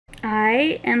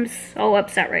I am so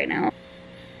upset right now.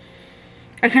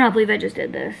 I cannot believe I just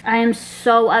did this. I am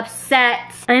so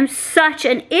upset. I am such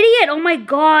an idiot. Oh my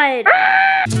God.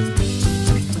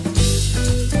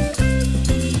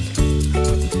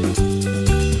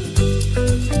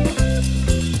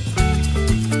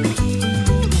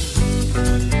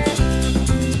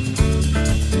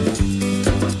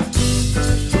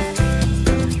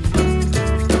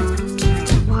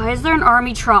 Is there an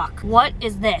army truck? What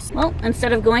is this? Well,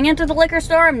 instead of going into the liquor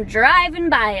store, I'm driving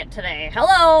by it today.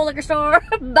 Hello, liquor store.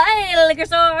 Bye, liquor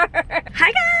store.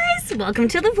 Hi guys, welcome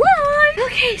to the vlog.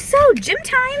 Okay, so gym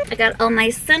time. I got all my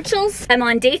essentials. I'm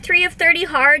on day 3 of 30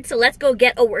 hard, so let's go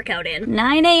get a workout in.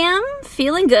 9 a.m.,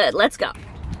 feeling good. Let's go.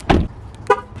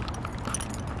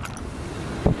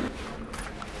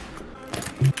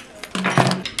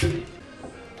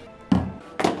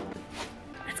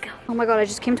 Oh my God, I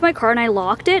just came to my car and I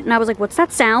locked it and I was like, what's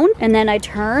that sound? And then I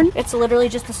turned, it's literally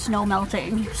just the snow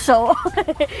melting. So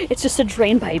it's just a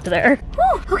drain pipe there.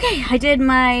 Whew, okay, I did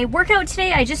my workout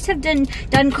today. I just have done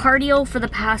cardio for the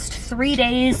past 3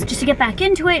 days just to get back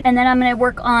into it. And then I'm gonna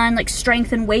work on like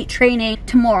strength and weight training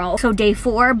tomorrow. So day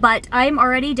 4, but I'm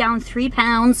already down 3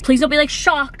 pounds. Please don't be like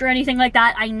shocked or anything like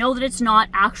that. I know that it's not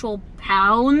actual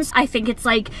pounds. I think it's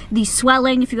like the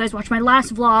swelling. If you guys watched my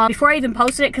last vlog, before I even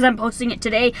posted it, because I'm posting it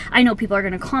today, I know people are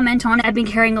going to comment on it. I've been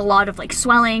carrying a lot of like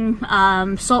swelling,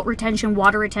 salt retention,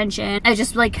 water retention. I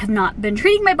just like have not been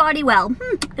treating my body well.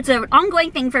 It's an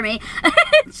ongoing thing for me.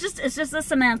 it's just a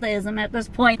Samanthaism at this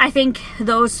point. I think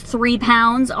those 3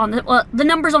 pounds on the, well, the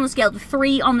numbers on the scale, the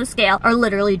 3 on the scale are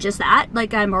literally just that.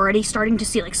 Like I'm already starting to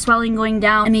see like swelling going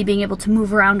down and me being able to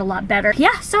move around a lot better.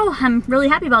 Yeah, so I'm really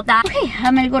happy about that. Okay,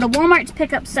 I'm gonna go to Walmart to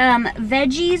pick up some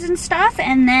veggies and stuff,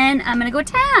 and then I'm gonna go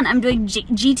tan. I'm doing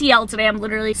GTL today. I'm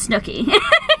literally Snooki.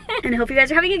 And I hope you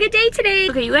guys are having a good day today.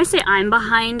 Okay, you guys say I'm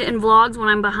behind in vlogs when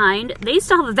I'm behind. They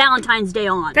still have a Valentine's Day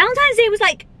on. Valentine's Day was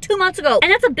like 2 months ago,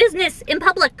 and that's a business in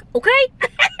public, okay?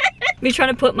 Me trying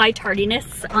to put my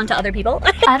tardiness onto other people.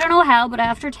 I don't know how, but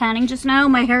after tanning just now,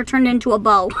 my hair turned into a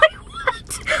bow.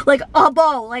 Like a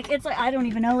bow. Like it's like, I don't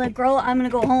even know. Like girl, I'm gonna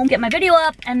go home, get my video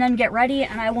up, and then get ready,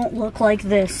 and I won't look like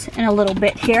this in a little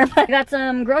bit here. I got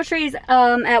some groceries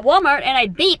at Walmart and I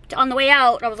beeped on the way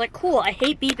out. I was like, cool, I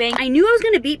hate beeping. I knew I was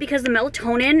gonna beep because the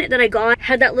melatonin that I got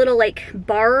had that little like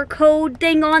barcode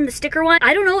thing on, the sticker one.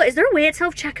 I don't know, is there a way at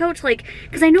self-checkout to like,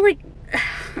 because I know like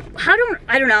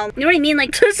I don't know, you know what I mean,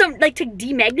 like to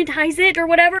demagnetize it or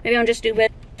whatever. Maybe I'm just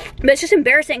stupid. But it's just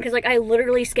embarrassing because like I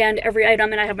literally scanned every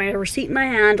item and I have my receipt in my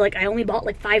hand. Like I only bought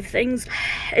like 5 things.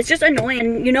 It's just annoying.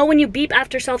 And you know when you beep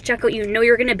after self-checkout, you know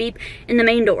you're gonna beep in the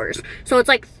main doors. So it's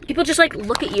like people just like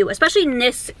look at you, especially in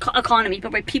this economy.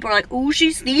 But like, people are like, oh,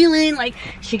 she's stealing. Like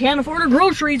she can't afford her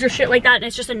groceries or shit like that. And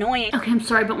it's just annoying. Okay, I'm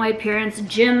sorry about my appearance.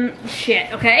 Gym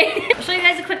shit, okay? I'll show you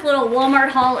guys a quick little Walmart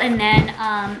haul and then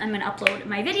I'm gonna upload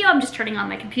my video. I'm just turning on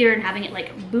my computer and having it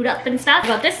like boot up and stuff. I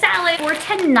got this salad for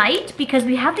tonight because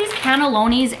we have these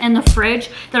cannellonis in the fridge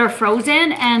that are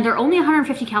frozen and they're only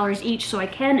 150 calories each, so I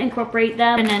can incorporate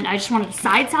them. And then I just wanted a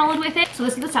side salad with it. So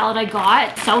this is the salad I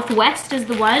got. Southwest is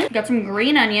the one. Got some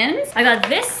green onions. I got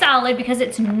this salad because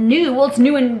it's new. Well, it's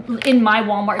new in my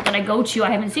Walmart that I go to.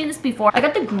 I haven't seen this before. I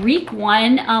got the Greek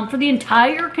one for the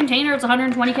entire container. It's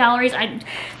 120 calories.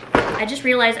 I just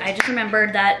realized, I just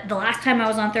remembered that the last time I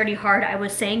was on 30 hard, I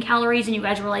was saying calories and you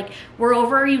guys were like, we're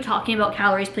over you talking about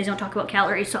calories, please don't talk about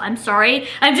calories. So I'm sorry.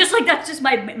 I'm just like, that's just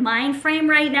my mind frame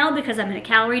right now because I'm in a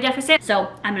calorie deficit. So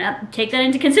I'm gonna take that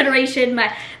into consideration.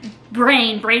 My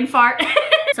brain fart.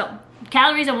 So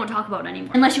calories I won't talk about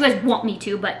anymore unless you guys want me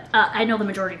to, but I know the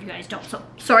majority of you guys don't, so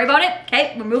sorry about it.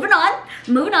 Okay, we're moving on.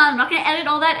 I'm not gonna edit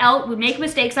all that out. We make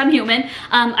mistakes, I'm human.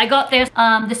 I got this,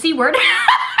 the C word.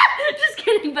 Just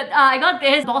kidding, but I got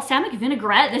this balsamic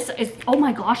vinaigrette. This is, oh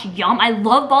my gosh, yum. I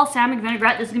love balsamic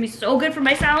vinaigrette. This is gonna be so good for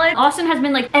my salad. Austin has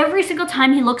been like, every single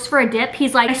time he looks for a dip,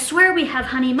 he's like, I swear we have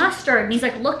honey mustard. And he's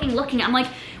like looking. I'm like,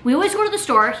 we always go to the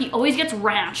store. He always gets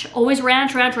ranch. Always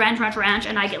ranch.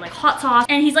 And I get like hot sauce.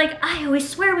 And he's like, I always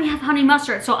swear we have honey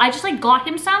mustard. So I just like got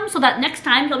him some so that next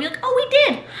time he'll be like, oh,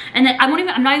 we did. And then I'm not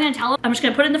even gonna tell him. I'm just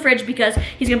gonna put it in the fridge because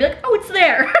he's gonna be like, oh, it's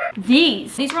there.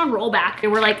 These were on rollback. They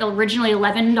were like originally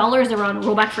 $11. They were on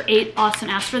rollback for $8.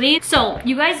 Austin asked for these. So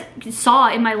you guys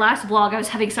saw in my last vlog, I was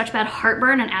having such bad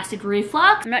heartburn and acid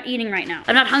reflux. I'm not eating right now.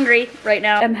 I'm not hungry right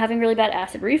now. I'm having really bad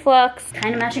acid reflux.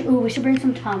 Kind of matching. Ooh, we should bring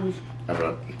some Tums. I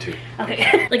brought 2.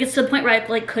 Okay. Like it's to the point where I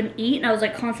like couldn't eat and I was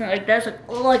like constantly like this, like,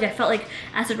 oh, like I felt like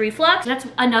acid reflux. That's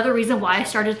another reason why I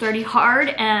started 30 hard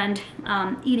and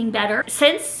eating better.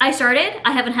 Since I started,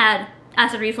 I haven't had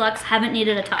acid reflux, haven't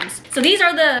needed a Tums. So these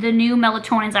are the new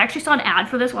melatonins. I actually saw an ad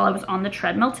for this while I was on the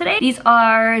treadmill today. These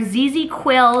are ZZ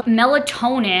Quill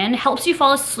Melatonin, helps you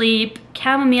fall asleep,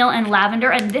 chamomile and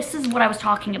lavender, and this is what I was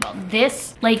talking about.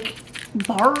 This like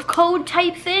barcode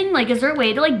type thing, like is there a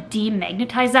way to like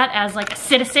demagnetize that as like a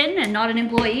citizen and not an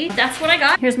employee? That's what I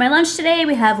got. Here's my lunch today.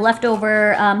 We have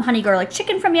leftover honey garlic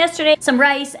chicken from yesterday, some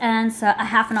rice, and a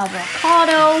half an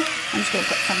avocado. I'm just gonna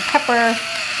put some pepper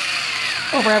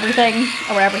over everything,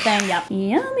 yep.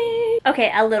 Yummy.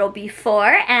 Okay, a little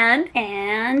before and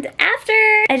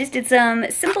after. I just did some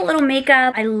simple little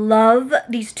makeup. I love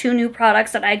these two new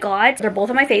products that I got. They're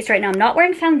both on my face right now. I'm not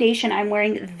wearing foundation. I'm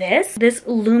wearing this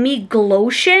Lumi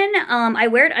Glotion. I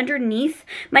wear it underneath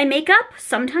my makeup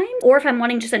sometimes, or if I'm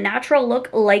wanting just a natural look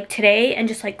like today and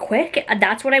just like quick,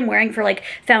 that's what I'm wearing for like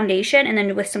foundation, and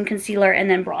then with some concealer and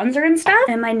then bronzer and stuff.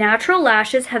 And my natural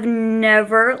lashes have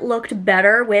never looked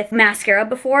better with mascara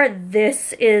before.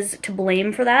 This is to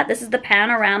blame for that. This is the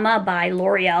Panorama by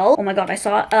L'Oreal. Oh my god, I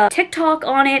saw a TikTok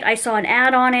on it. I saw an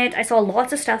ad on it. I saw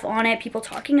lots of stuff on it. People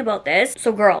talking about this.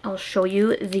 So girl, I'll show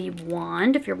you the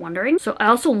wand if you're wondering. So I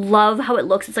also love how it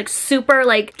looks. It's like super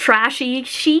like trashy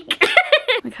chic.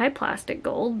 Like high plastic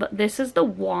gold, but this is the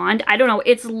wand. I don't know,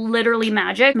 it's literally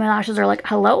magic. My lashes are like,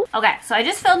 hello? Okay, so I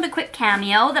just filmed a quick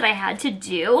cameo that I had to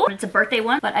do. It's a birthday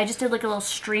one, but I just did like a little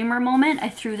streamer moment. I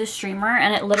threw the streamer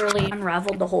and it literally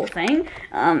unraveled the whole thing.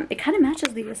 It kind of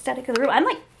matches the aesthetic of the room. I'm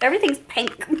like, everything's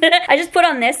pink. I just put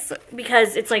on this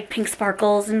because it's like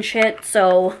PiinkSparkles and shit.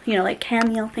 So, you know, like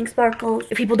cameo PiinkSparkles.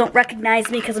 If people don't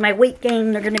recognize me because of my weight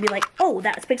gain, they're gonna be like, oh,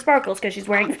 that's PiinkSparkles because she's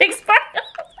wearing PiinkSparkles.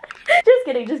 Just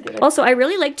kidding, just kidding. Also, I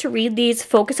really like to read these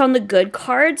focus on the good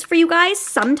cards for you guys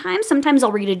sometimes. Sometimes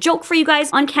I'll read a joke for you guys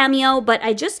on Cameo, but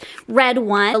I just read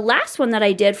one. The last one that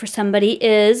I did for somebody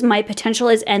is My Potential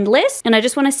is Endless. And I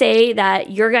just want to say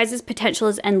that your guys' potential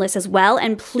is endless as well.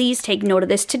 And please take note of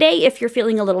this today if you're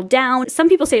feeling a little down. Some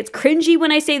people say it's cringy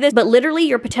when I say this, but literally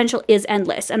your potential is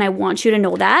endless. And I want you to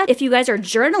know that. If you guys are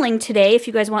journaling today, if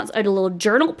you guys want a little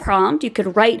journal prompt, you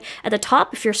could write at the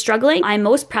top if you're struggling, I'm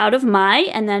most proud of my,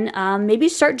 and then maybe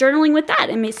start journaling with that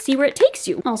and see where it takes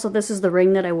you. Also, this is the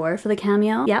ring that I wore for the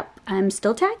cameo. Yep, I'm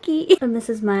still tacky. And this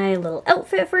is my little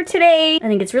outfit for today. I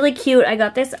think it's really cute. I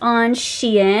got this on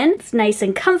Shein. It's nice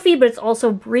and comfy, but it's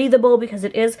also breathable because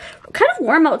it is kind of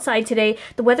warm outside today.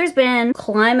 The weather's been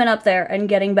climbing up there and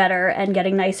getting better and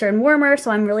getting nicer and warmer,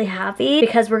 so I'm really happy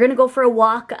because we're gonna go for a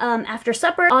walk after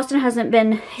supper. Austin hasn't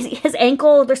been, his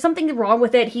ankle, there's something wrong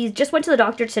with it. He just went to the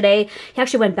doctor today. He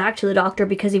actually went back to the doctor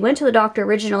because he went to the doctor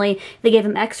originally. They gave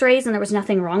him x-rays and there was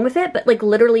nothing wrong with it, but like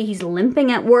literally he's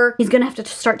limping at work. He's gonna have to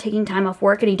start taking time off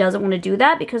work and he doesn't want to do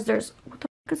that because there's, what the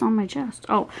fuck is on my chest?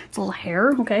 Oh, it's a little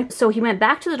hair, okay. So he went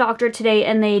back to the doctor today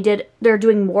and they're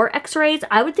doing more x-rays.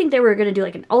 I would think they were gonna do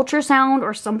like an ultrasound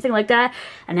or something like that,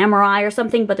 an MRI or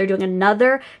something, but they're doing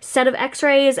another set of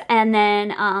x-rays and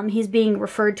then he's being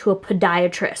referred to a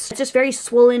podiatrist. It's just very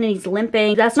swollen and he's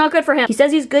limping. That's not good for him. He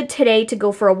says he's good today to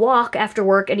go for a walk after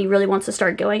work and he really wants to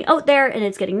start going out there and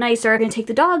it's getting nicer. We're gonna take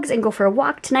the dogs and go for a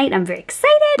walk tonight. I'm very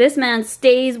excited. This man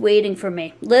stays waiting for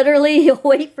me. Literally, he'll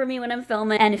wait for me when I'm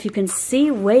filming. And if you can see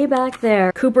way back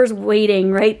there, Cooper's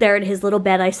waiting right there in his little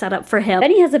bed I set up for him.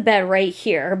 Then he has a bed right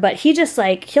here, but he just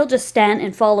like, he'll just stand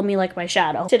and follow me like my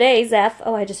shadow. Today, Zeph,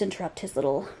 oh, I just interrupt his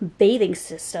little bathing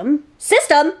system.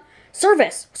 Service!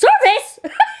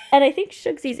 And I think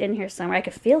Shugsy's in here somewhere. I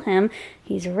could feel him.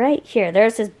 He's right here.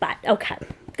 There's his butt. Okay.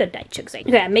 Good night, Chugsy.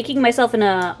 Okay, I'm making myself an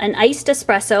iced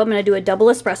espresso. I'm gonna do a double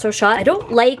espresso shot. I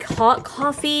don't like hot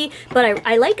coffee, but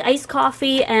I like iced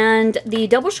coffee, and the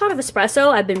double shot of espresso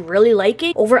I've been really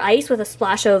liking over ice with a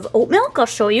splash of oat milk. I'll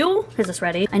show you. Is this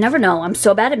ready? I never know. I'm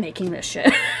so bad at making this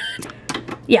shit.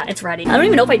 Yeah, it's ready. I don't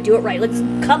even know if I do it right. Like,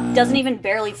 this cup doesn't even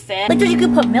barely fit. Like, you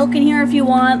could put milk in here if you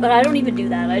want, but I don't even do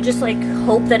that. I just, like,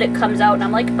 hope that it comes out, and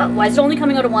I'm like, oh, why is it only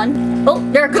coming out of one? Oh,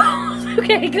 there it goes.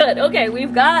 Okay, good. Okay,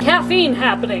 we've got caffeine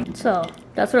happening. So,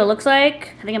 that's what it looks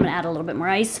like. I think I'm gonna add a little bit more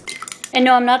ice. And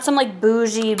no, I'm not some, like,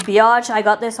 bougie biatch. I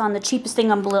got this on the cheapest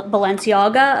thing on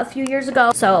Balenciaga a few years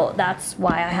ago. So, that's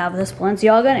why I have this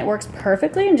Balenciaga, and it works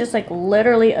perfectly, and just, like,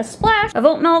 literally a splash of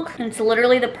oat milk, and it's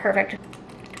literally the perfect.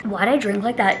 Why'd I drink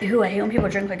like that? Ew, I hate when people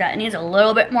drink like that. It needs a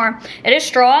little bit more. It is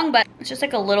strong, but it's just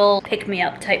like a little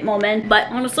pick-me-up type moment. But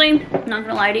honestly, I'm not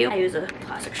gonna lie to you, I use a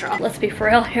plastic straw. Let's be for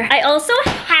real here. I also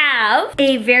have have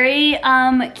a very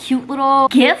cute little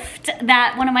gift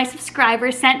that one of my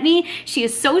subscribers sent me. She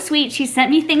is so sweet. She sent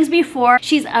me things before.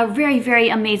 She's a very, very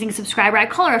amazing subscriber. I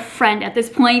call her a friend at this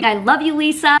point. I love you,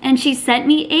 Lisa. And she sent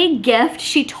me a gift.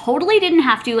 She totally didn't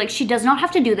have to, like she does not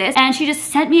have to do this. And she just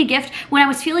sent me a gift when I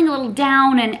was feeling a little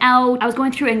down and out. I was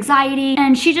going through anxiety,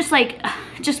 and she just like,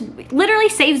 just literally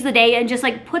saves the day and just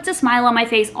like puts a smile on my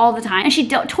face all the time. And she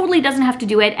totally doesn't have to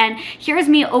do it. And here's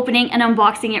me opening and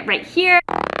unboxing it right here.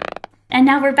 And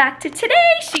now we're back to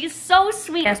today. She's so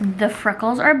sweet. Yes, the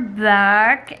freckles are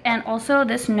back. And also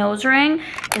this nose ring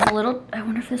is a little, I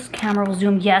wonder if this camera will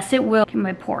zoom. Yes, it will. Okay,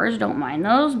 my pores don't mind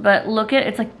those, but look at,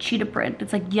 it's like cheetah print.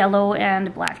 It's like yellow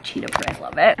and black cheetah print. I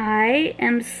love it. I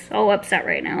am so upset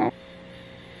right now.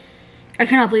 I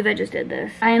cannot believe I just did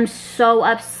this. I am so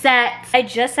upset. I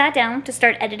just sat down to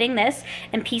start editing this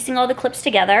and piecing all the clips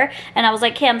together. And I was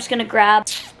like, okay, I'm just gonna grab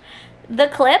the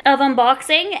clip of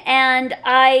unboxing, and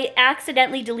I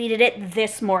accidentally deleted it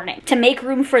this morning to make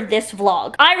room for this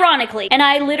vlog, ironically. And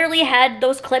I literally had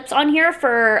those clips on here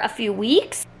for a few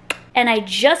weeks, and I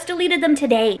just deleted them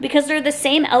today because they're the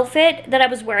same outfit that I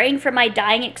was wearing for my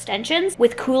dyeing extensions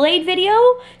with Kool-Aid video.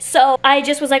 So I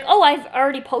just was like, oh, I've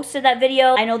already posted that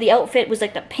video. I know the outfit was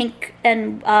like the pink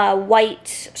and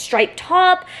white striped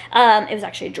top. It was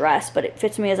actually a dress, but it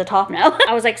fits me as a top now.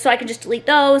 I was like, so I can just delete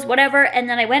those, whatever. And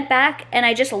then I went back and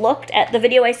I just looked at the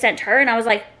video I sent her, and I was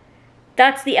like,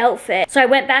 that's the outfit. So I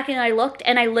went back and I looked,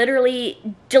 and I literally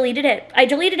deleted it. I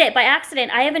deleted it by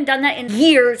accident. I haven't done that in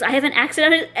years. I haven't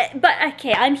accidentally, but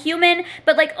okay, I'm human,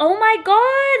 but like, oh my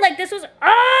God, like this was,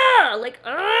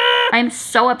 I'm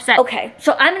so upset. Okay,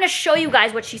 so I'm gonna show you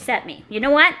guys what she sent me. You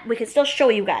know what? We can still show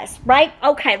you guys, right?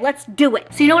 Okay, let's do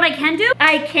it. So you know what I can do?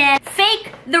 I can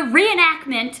fake the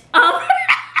reenactment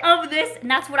of this, and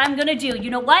that's what I'm gonna do. You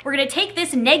know what? We're gonna take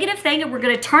this negative thing and we're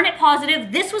gonna turn it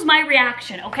positive. This was my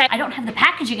reaction, okay? I don't have the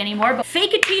packaging anymore, but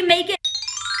fake it till you make it.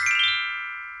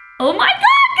 Oh my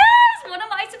God, guys! One of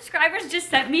my subscribers just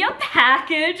sent me a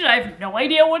package, and I have no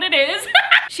idea what it is.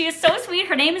 She is so sweet.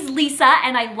 Her name is Lisa,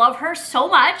 and I love her so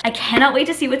much. I cannot wait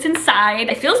to see what's inside.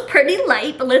 It feels pretty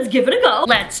light, but let's give it a go.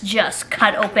 Let's just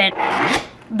cut open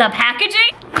the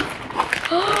packaging.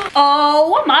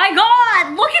 Oh my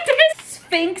God, look at this.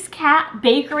 Sphinx Cat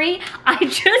Bakery. I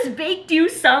just baked you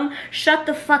some shut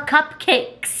the fuck up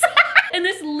cakes. And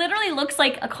this literally looks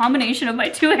like a combination of my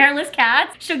two hairless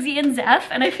cats, Shugsy and Zeph,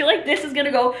 and I feel like this is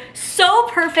gonna go so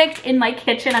perfect in my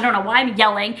kitchen. I don't know why I'm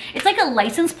yelling. It's like a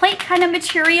license plate kind of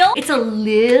material. It's a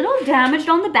little damaged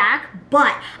on the back,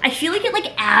 but I feel like it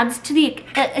like adds to the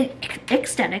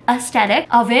aesthetic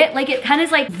of it. Like it kind of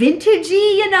is like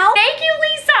vintagey, you know? Thank you,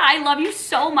 Lisa. I love you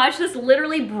so much. This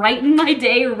literally brightened my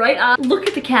day right up. Look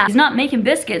at the cat. He's not making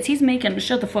biscuits. He's making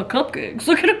shut the fuck cupcakes.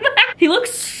 Look at him. He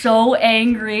looks so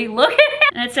angry. Look at him.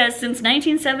 And it says since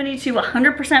 1972,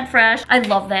 100% fresh. I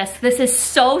love this. This is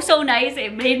so, so nice.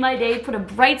 It made my day, put a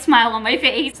bright smile on my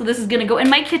face. So this is gonna go in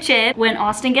my kitchen. When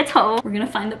Austin gets home, we're gonna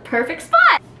find the perfect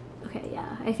spot. Okay,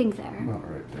 yeah, I think there. Not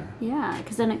right there. Yeah,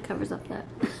 because then it covers up that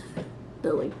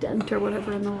the like dent or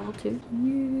whatever in the wall too.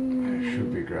 I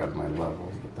should be grabbing my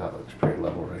levels, but that looks pretty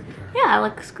level right there. Yeah, it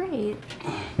looks great.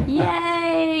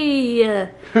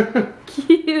 Yay!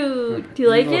 Cute. Do you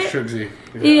like it? Shugsy.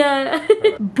 Yeah.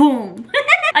 Boom.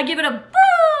 I give it a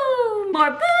boom. More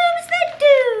booms than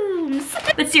dooms.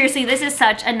 But seriously, this is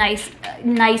such a nice,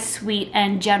 sweet,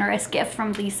 and generous gift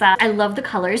from Lisa. I love the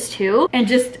colors too. And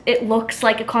just, it looks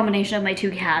like a combination of my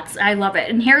two cats. I love it.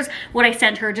 And here's what I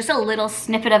sent her, just a little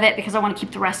snippet of it because I want to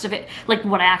keep the rest of it, like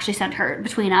what I actually sent her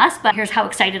between us. But here's how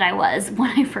excited I was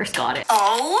when I first got it.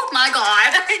 Oh my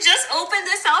God. I just opened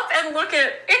this up and look at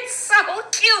it. It's so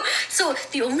cute. So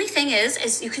the only thing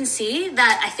is you can see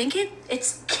that I think it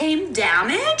came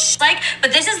damaged. Like,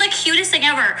 but this is the cutest thing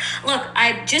ever. Look,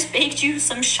 I just baked you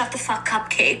some shut the fuck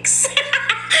cupcakes.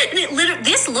 And it literally,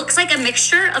 this looks like a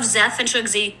mixture of Zeph and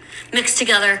Shugsy mixed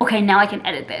together. Okay, now I can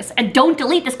edit this. And don't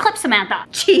delete this clip, Samantha.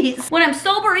 Jeez. When I'm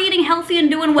sober, eating healthy, and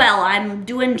doing well, I'm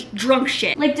doing drunk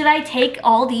shit. Like, did I take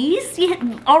all these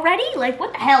already? Like,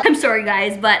 what the hell? I'm sorry,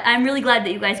 guys, but I'm really glad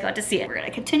that you guys got to see it. We're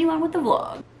gonna continue on with the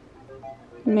vlog.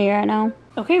 Me right now.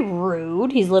 Okay,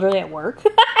 rude. He's literally at work.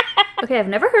 Okay, I've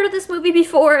never heard of this movie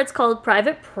before. It's called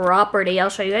Private Property. I'll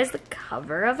show you guys the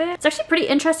cover of it. It's actually pretty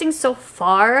interesting so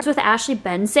far. It's with Ashley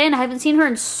Benson. I haven't seen her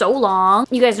in so long.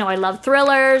 You guys know I love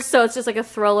thrillers, so it's just like a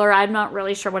thriller. I'm not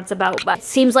really sure what it's about, but it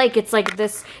seems like it's like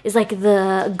this is like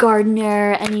the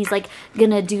gardener and he's like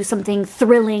gonna do something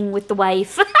thrilling with the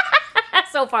wife.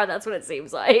 So far, that's what it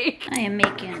seems like. I am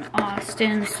making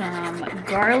Austin some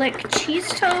garlic cheese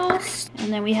toast.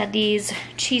 And then we had these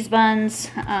cheese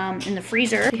buns in the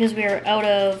freezer because we are out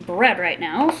of bread right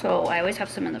now. So I always have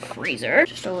some in the freezer.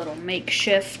 Just a little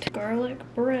makeshift garlic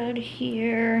bread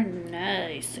here.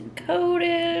 Nice and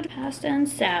coated. Pasta and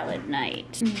salad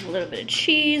night. A little bit of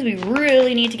cheese. We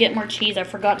really need to get more cheese. I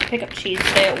forgot to pick up cheese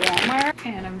today at Walmart.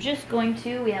 And I'm just going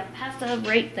to, we have pasta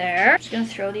right there. Just gonna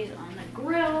throw these on the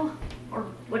grill or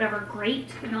whatever, grate,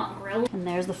 not grill. And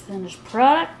there's the finished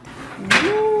product.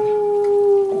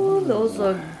 Ooh, those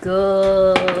look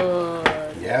good.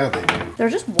 Yeah, they do. They're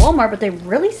just Walmart, but they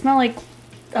really smell like,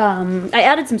 I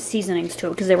added some seasonings to it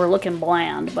because they were looking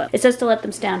bland, but it says to let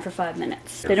them stand for 5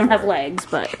 minutes. They don't have legs,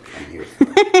 but. Ooh,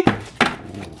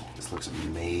 this looks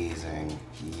amazing.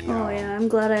 Oh yeah, I'm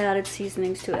glad I added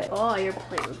seasonings to it. Oh, your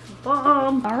plate looks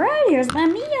bomb. All right, here's my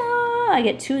meal. I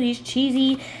get 2 of these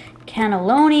cheesy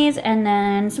cannellonis and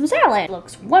then some salad.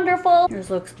 Looks wonderful.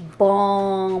 Yours looks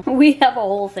bomb. We have a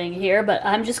whole thing here, but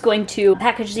I'm just going to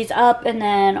package these up and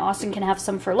then Austin can have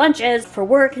some for lunches, for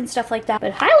work and stuff like that.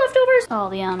 But hi, leftovers. All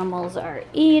the animals are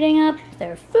eating up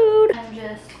their food. I'm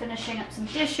just finishing up some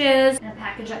dishes and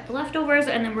package up the leftovers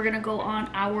and then we're gonna go on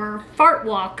our fart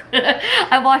walk.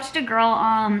 I watched a girl,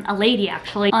 a lady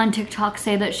actually, on TikTok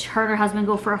say that her and her husband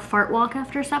go for a fart walk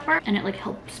after supper and it like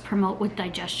helps promote with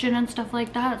digestion and stuff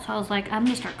like that. So I was like, I'm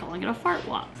gonna start calling it a fart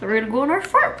walk. So we're gonna go on our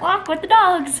fart walk with the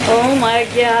dogs. Oh my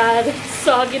God,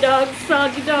 soggy dog,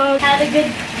 soggy dog. Had a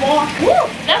good walk. Woo,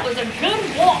 that was a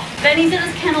good walk. Benny's in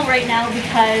his kennel right now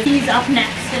because he's up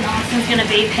next and Austin's gonna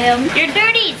vape him. You're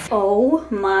dirties. Oh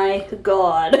my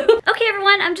God. Okay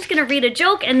everyone, I'm just gonna read a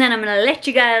joke and then I'm gonna let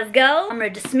you guys go. I'm gonna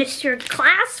dismiss your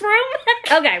classroom.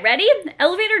 Okay, ready?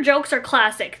 Elevator jokes are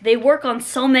classic. They work on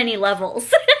so many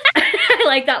levels. I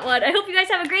like that one. I hope you guys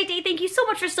have a great day. Thank you so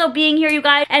much for still being here, you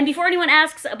guys. And before anyone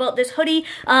asks about this hoodie,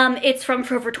 it's from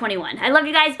Forever 21. I love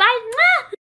you guys. Bye. Mwah!